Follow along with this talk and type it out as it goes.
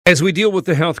As we deal with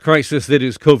the health crisis that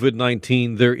is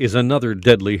COVID-19, there is another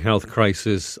deadly health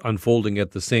crisis unfolding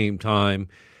at the same time,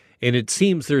 and it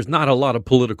seems there's not a lot of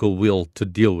political will to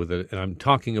deal with it. And I'm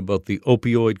talking about the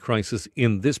opioid crisis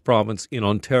in this province, in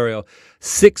Ontario.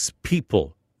 6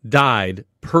 people died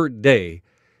per day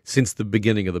since the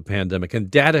beginning of the pandemic. And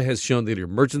data has shown that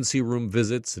emergency room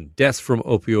visits and deaths from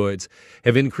opioids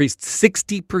have increased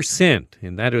 60%,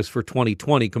 and that is for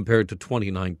 2020 compared to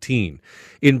 2019.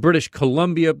 In British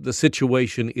Columbia, the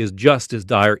situation is just as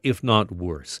dire, if not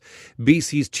worse.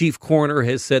 BC's chief coroner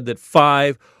has said that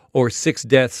 5 or 6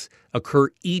 deaths occur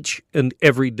each and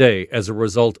every day as a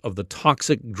result of the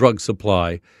toxic drug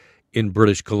supply in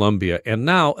British Columbia. And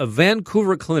now a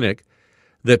Vancouver clinic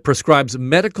that prescribes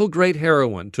medical-grade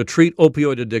heroin to treat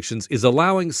opioid addictions is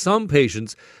allowing some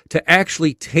patients to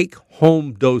actually take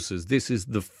home doses. This is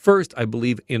the first, I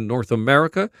believe, in North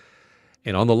America.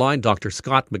 And on the line, Dr.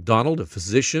 Scott McDonald, a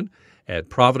physician at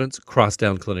Providence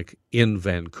Crosstown Clinic in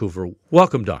Vancouver.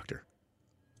 Welcome, doctor.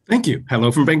 Thank you.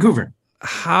 Hello from Vancouver.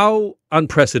 How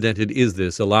unprecedented is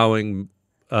this, allowing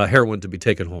heroin to be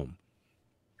taken home?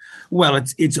 Well,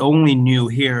 it's only new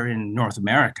here in North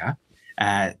America.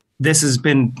 This has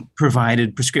been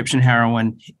provided prescription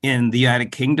heroin in the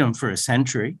United Kingdom for a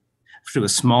century to a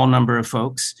small number of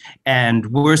folks. And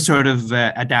we're sort of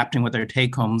adapting with our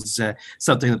take homes,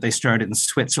 something that they started in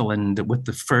Switzerland with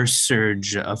the first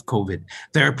surge of COVID.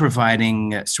 They're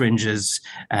providing syringes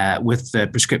with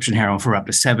prescription heroin for up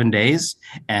to 7 days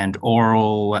and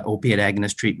oral opiate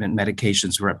agonist treatment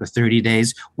medications for up to 30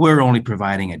 days. We're only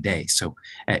providing a day. So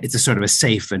it's a sort of a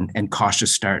safe and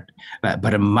cautious start,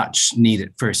 but a much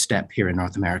needed first step here in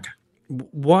North America.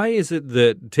 Why is it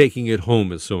that taking it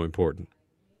home is so important?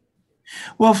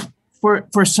 Well,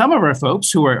 for some of our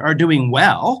folks who are doing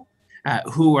well,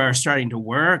 who are starting to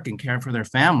work and care for their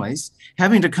families,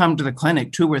 having to come to the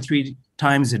clinic 2 or 3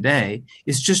 times a day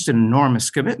is just an enormous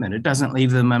commitment. It doesn't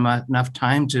leave them enough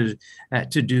time to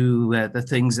do the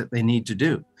things that they need to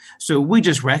do. So we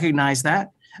just recognize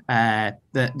that.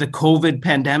 The COVID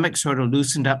pandemic sort of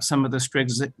loosened up some of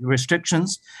the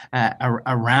restrictions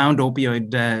around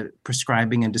opioid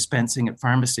prescribing and dispensing at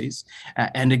pharmacies,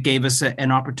 and it gave us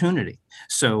an opportunity.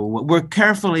 So we're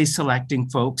carefully selecting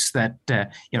folks that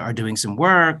are doing some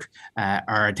work,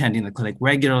 are attending the clinic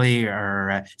regularly,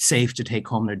 are safe to take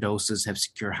home their doses, have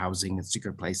secure housing and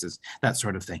secure places, that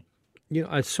sort of thing.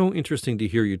 It's so interesting to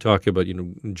hear you talk about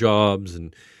jobs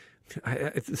and.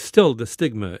 Still, the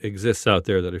stigma exists out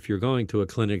there that if you're going to a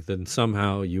clinic, then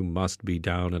somehow you must be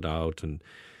down and out, and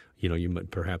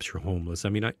perhaps you're homeless. I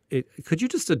mean, could you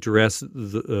just address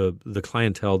the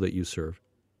clientele that you serve?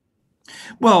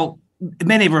 Well,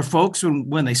 many of our folks,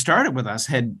 when they started with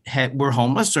us, were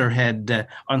homeless or had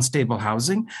unstable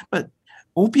housing, but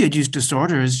opioid use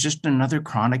disorder is just another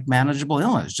chronic manageable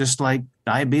illness, just like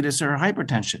diabetes or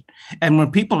hypertension. And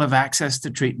when people have access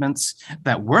to treatments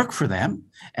that work for them,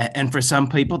 and for some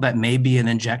people that may be an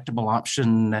injectable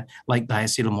option like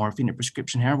diacetylmorphine or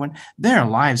prescription heroin, their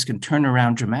lives can turn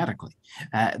around dramatically.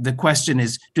 The question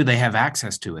is, do they have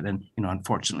access to it? And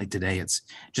unfortunately today it's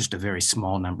just a very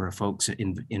small number of folks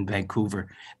in Vancouver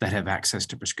that have access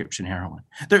to prescription heroin.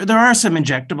 There are some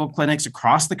injectable clinics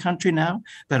across the country now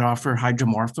that offer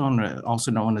hydromorphone,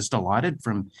 also known as Dilaudid,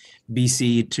 from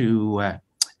BC to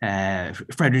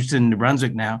Fredericton, New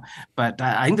Brunswick now, but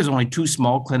I think there's only 2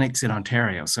 small clinics in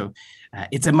Ontario. So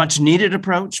it's a much needed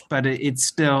approach, but it's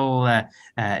still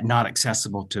not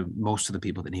accessible to most of the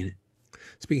people that need it.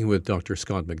 Speaking with Dr.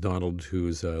 Scott McDonald,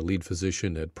 who's a lead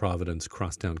physician at Providence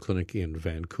Crosstown Clinic in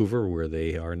Vancouver, where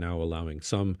they are now allowing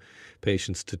some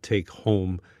patients to take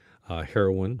home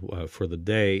heroin for the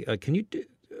day. Can you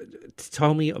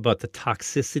tell me about the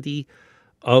toxicity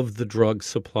of the drug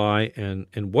supply and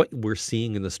what we're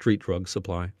seeing in the street drug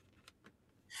supply?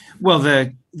 Well,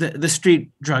 the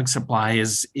street drug supply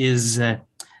is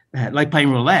like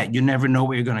playing roulette. You never know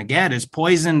what you're going to get. It's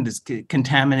poisoned. It's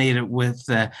contaminated with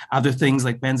other things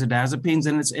like benzodiazepines,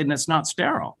 and it's not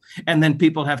sterile. And then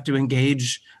people have to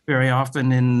engage very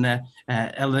often in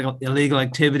illegal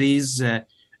activities,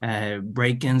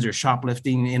 break-ins or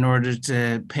shoplifting in order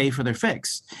to pay for their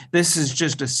fix. This is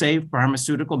just a safe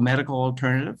pharmaceutical medical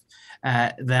alternative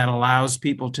that allows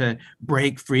people to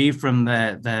break free from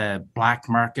the black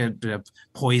market of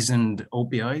poisoned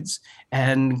opioids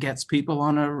and gets people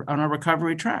on a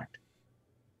recovery track.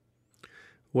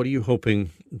 What are you hoping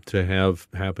to have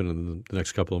happen in the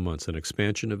next couple of months? An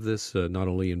expansion of this, not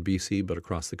only in BC, but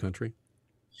across the country?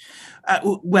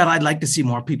 Well, I'd like to see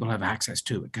more people have access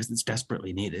to it because it's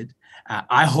desperately needed.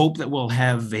 I hope that we'll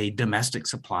have a domestic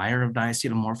supplier of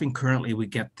diacetylmorphine. Currently, we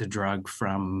get the drug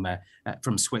from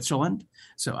Switzerland,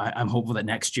 so I'm hopeful that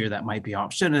next year that might be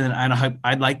option. And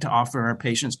I'd like to offer our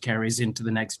patients carries into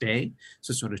the next day,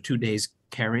 so sort of 2 days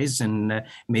carries, and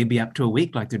maybe up to a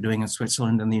week, like they're doing in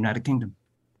Switzerland and the United Kingdom.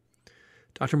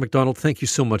 Dr. McDonald, thank you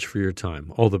so much for your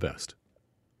time. All the best.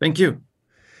 Thank you.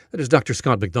 That is Dr.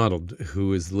 Scott McDonald,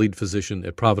 who is the lead physician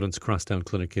at Providence Crosstown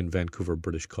Clinic in Vancouver,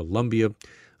 British Columbia,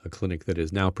 a clinic that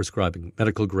is now prescribing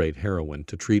medical-grade heroin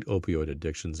to treat opioid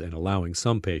addictions and allowing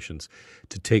some patients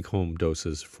to take home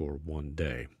doses for one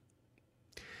day.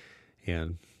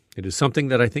 And it is something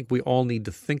that I think we all need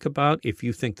to think about. If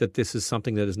you think that this is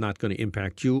something that is not going to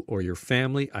impact you or your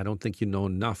family, I don't think you know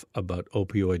enough about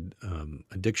opioid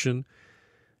addiction.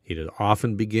 It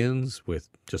often begins with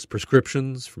just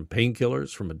prescriptions from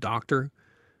painkillers from a doctor,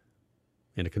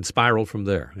 and it can spiral from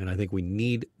there. And I think we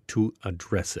need to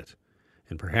address it.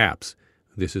 And perhaps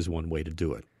this is one way to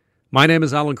do it. My name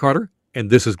is Alan Carter, and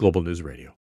this is Global News Radio.